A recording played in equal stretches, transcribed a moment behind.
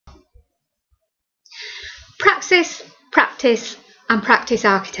Praxis, Practice and Practice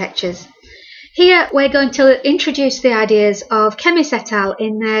Architectures. Here we're going to introduce the ideas of Kemis et al.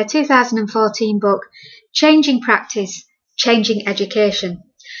 In their 2014 book, Changing Practice, Changing Education.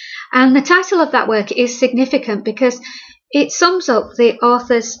 And the title of that work is significant because it sums up the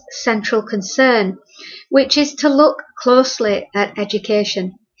author's central concern, which is to look closely at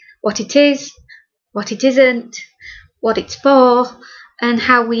education, what it is, what it isn't, what it's for, and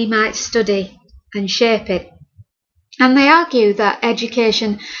how we might study and shape it. And they argue that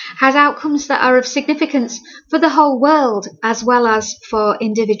education has outcomes that are of significance for the whole world as well as for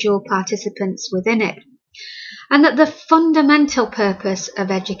individual participants within it. And that the fundamental purpose of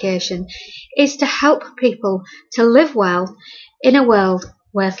education is to help people to live well in a world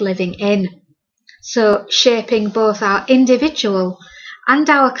worth living in. So shaping both our individual and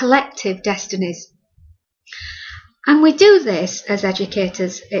our collective destinies. And we do this as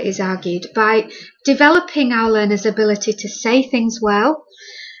educators, it is argued, by developing our learners' ability to say things well,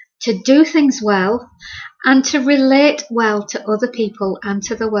 to do things well, and to relate well to other people and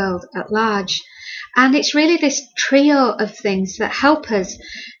to the world at large. And it's really this trio of things that help us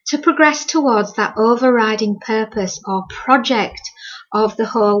to progress towards that overriding purpose or project of the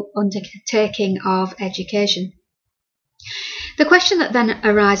whole undertaking of education. The question that then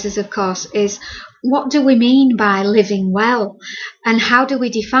arises, of course, is what do we mean by living well, and how do we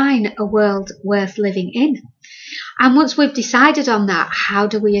define a world worth living in? And once we've decided on that, how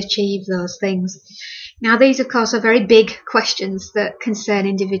do we achieve those things? Now, these, of course, are very big questions that concern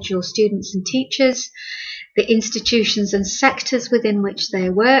individual students and teachers, the institutions and sectors within which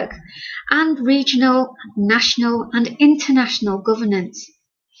they work, and regional, national and international governance.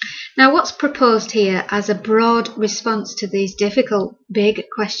 Now, what's proposed here as a broad response to these difficult, big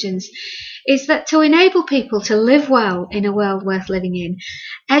questions is that to enable people to live well in a world worth living in,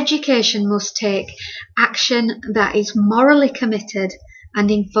 education must take action that is morally committed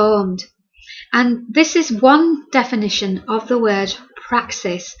and informed. And this is one definition of the word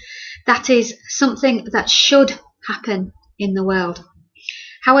praxis, that is, something that should happen in the world.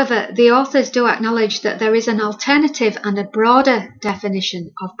 However, the authors do acknowledge that there is an alternative and a broader definition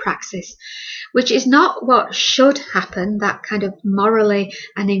of praxis, which is not what should happen, that kind of morally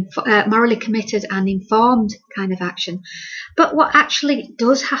committed and informed kind of action, but what actually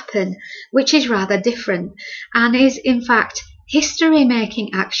does happen, which is rather different and is in fact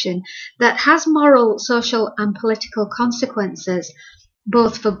history-making action that has moral, social and political consequences,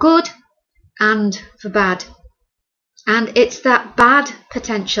 both for good and for bad. And it's that bad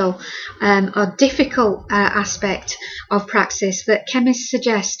potential or difficult aspect of praxis that chemists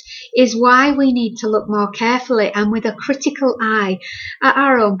suggest is why we need to look more carefully and with a critical eye at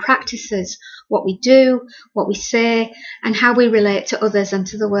our own practices, what we do, what we say, and how we relate to others and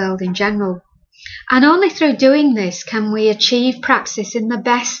to the world in general. And only through doing this can we achieve praxis in the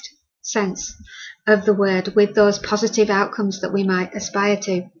best sense of the word, with those positive outcomes that we might aspire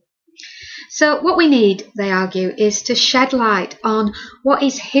to. So what we need, they argue, is to shed light on what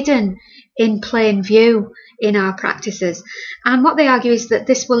is hidden in plain view in our practices. And what they argue is that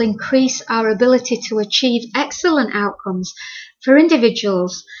this will increase our ability to achieve excellent outcomes for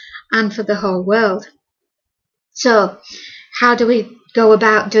individuals and for the whole world. So how do we go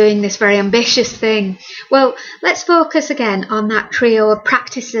about doing this very ambitious thing? Well, let's focus again on that trio of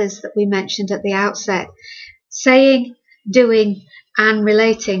practices that we mentioned at the outset: saying, doing, and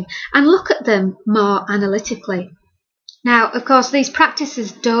relating, and look at them more analytically. Now, of course, these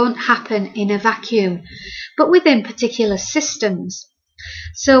practices don't happen in a vacuum, but within particular systems.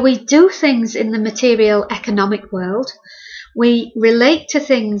 So we do things in the material economic world, we relate to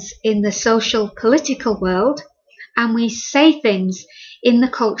things in the social political world, and we say things in the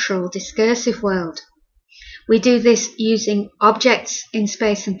cultural discursive world. We do this using objects in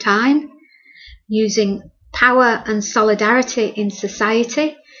space and time, using power and solidarity in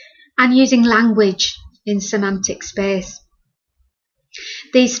society, and using language in semantic space.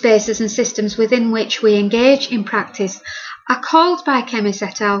 These spaces and systems within which we engage in practice are called by Kemis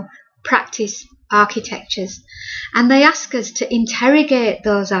et al. Practice architectures, and they ask us to interrogate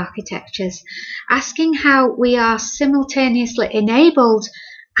those architectures, asking how we are simultaneously enabled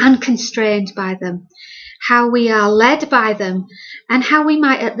and constrained by them, how we are led by them, and how we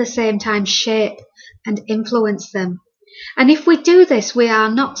might at the same time shape and influence them. And if we do this, we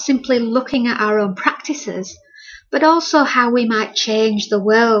are not simply looking at our own practices, but also how we might change the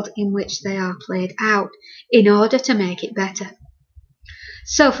world in which they are played out in order to make it better.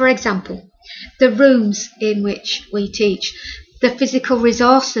 So, for example, the rooms in which we teach, the physical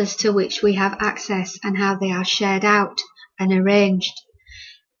resources to which we have access and how they are shared out and arranged,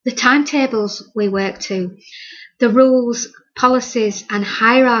 the timetables we work to, the rules, policies and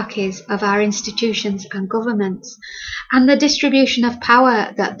hierarchies of our institutions and governments, and the distribution of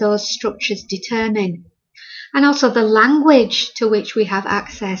power that those structures determine, and also the language to which we have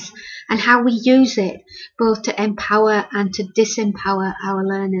access and how we use it, both to empower and to disempower our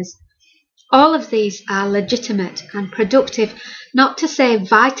learners. All of these are legitimate and productive, not to say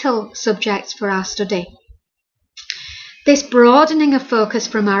vital, subjects for our study. This broadening of focus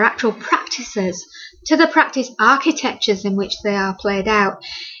from our actual practices to the practice architectures in which they are played out,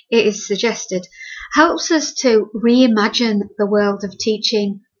 it is suggested, helps us to reimagine the world of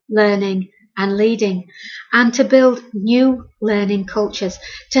teaching, learning and leading, and to build new learning cultures,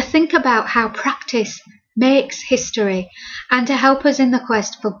 to think about how practice makes history, and to help us in the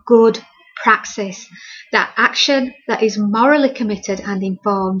quest for good praxis, that action that is morally committed and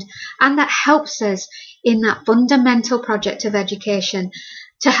informed, and that helps us in that fundamental project of education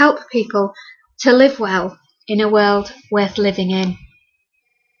to help people to live well in a world worth living in.